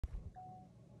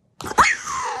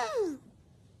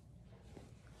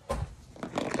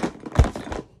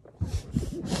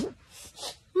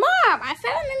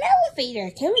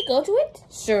elevator. Can we go to it?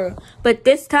 Sure. But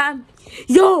this time,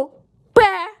 you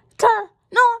better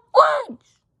not win.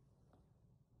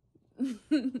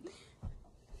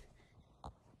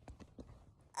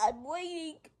 I'm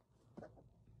waiting.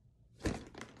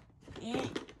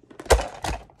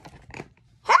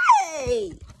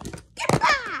 Hey! Get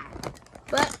back!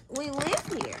 But we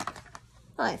live here.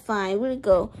 Alright, fine. We'll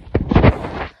go.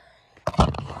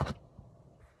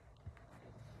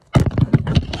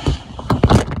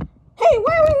 Hey,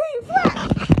 why are we laying flat?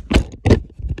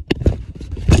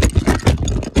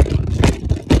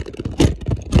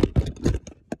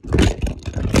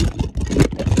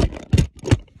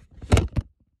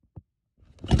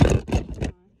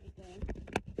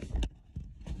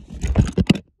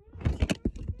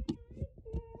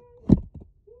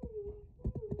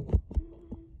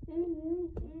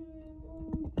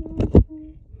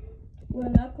 We're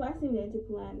not crossing into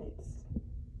planets.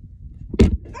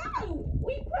 Oh,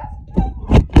 we crossed.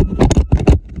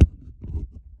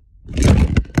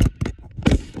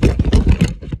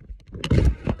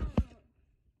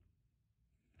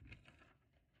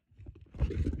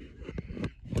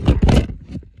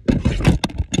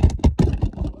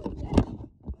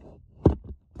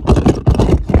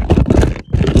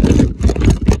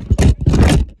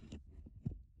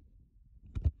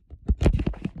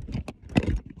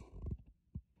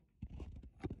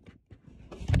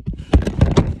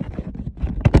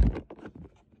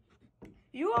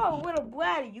 You are a little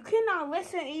bratty. You cannot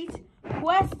listen to each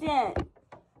question.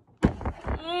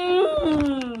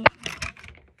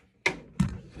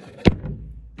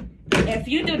 If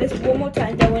you do this one more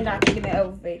time, then we're not taking the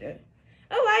elevator.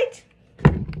 All right.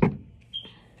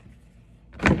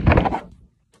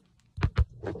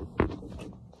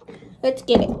 Let's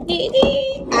get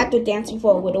it. After dancing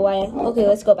for a little while. Okay,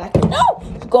 let's go back. No!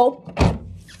 Go back.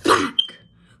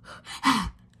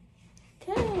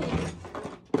 Okay.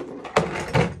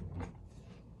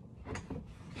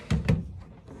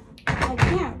 I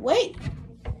can't wait.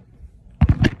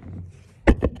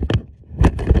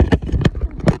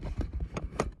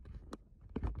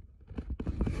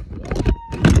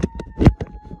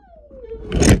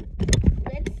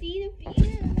 Let's see the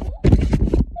view.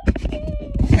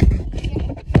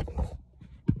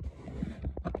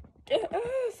 The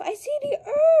Earth. I see the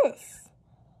Earth.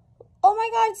 Oh my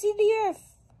God, see the Earth.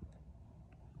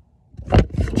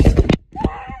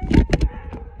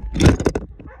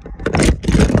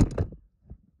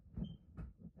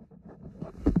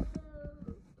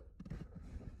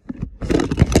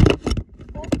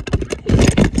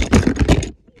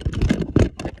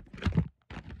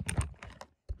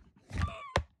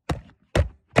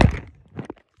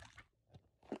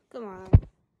 Come on.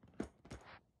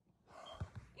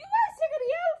 You guys take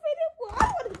the elevator? Well, I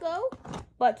want to go.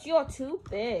 But you're too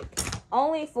big.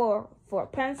 Only for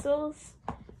pencils,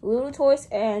 little toys,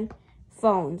 and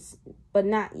phones. But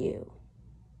not you.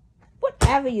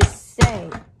 Whatever you say. You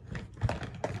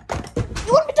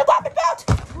want me to grab the belt?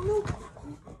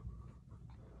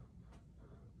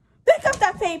 Pick up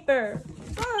that paper.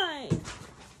 Fine.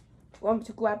 Want me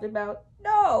to grab the belt?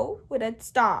 No. With a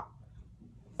stop.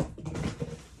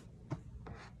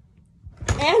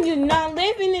 And you're not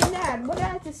living in that. What do I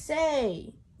have to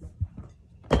say?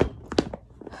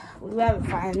 We'll have to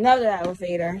find another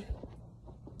elevator.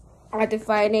 I have to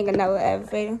find another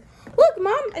elevator. Look,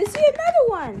 Mom, I see another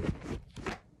one.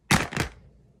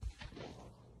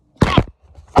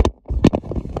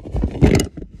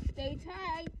 Stay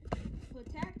tight.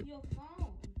 Protect your phone.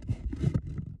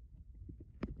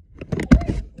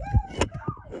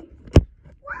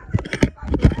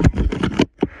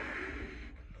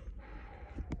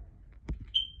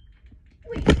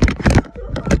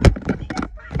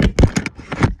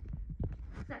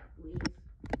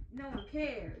 No one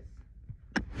cares.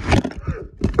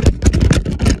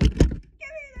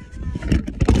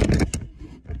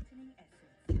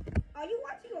 Are you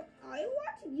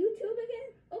watching YouTube again?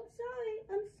 Oh, sorry.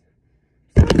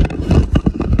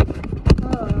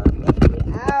 Get me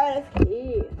out of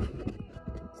here.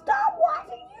 Stop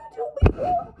watching YouTube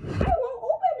before I won't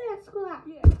open that scrap.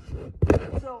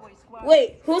 Yeah. It's always quiet.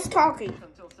 Wait, who's talking?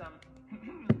 Until some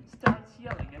starts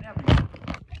yelling at everyone.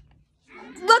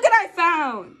 Look what I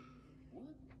found.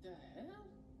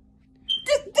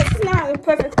 This is not a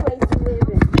perfect place to live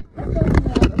in. Let's go to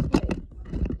another place.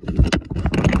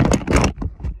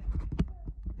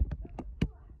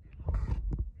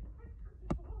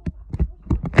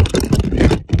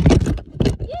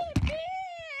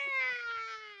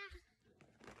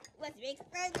 Let's make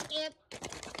friends again.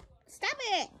 Stop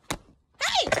it.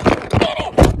 Hey, get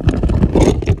it.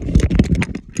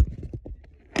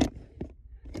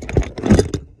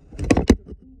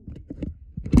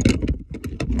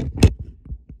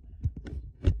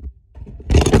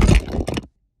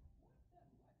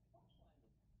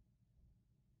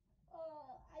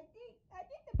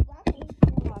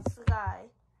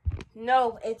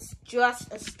 No, it's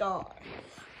just a star.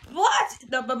 What?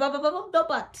 The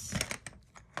but.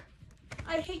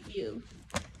 I hate you.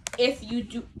 If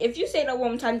you say that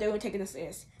one more time, then we're taking the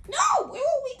stairs. No, we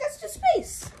that's just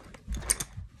space.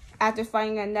 After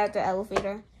finding another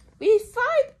elevator, we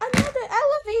find another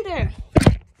elevator.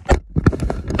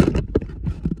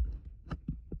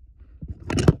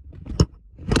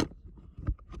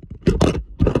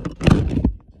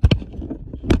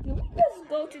 Let's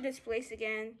go to this place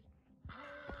again.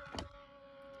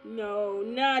 No,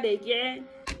 not again.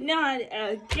 Not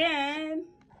again.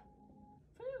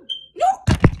 No!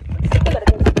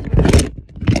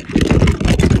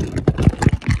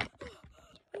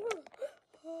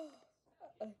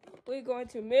 We're going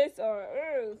to miss our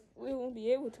Earth. We won't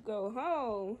be able to go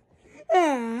home.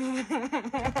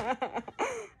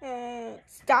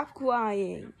 Stop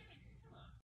crying.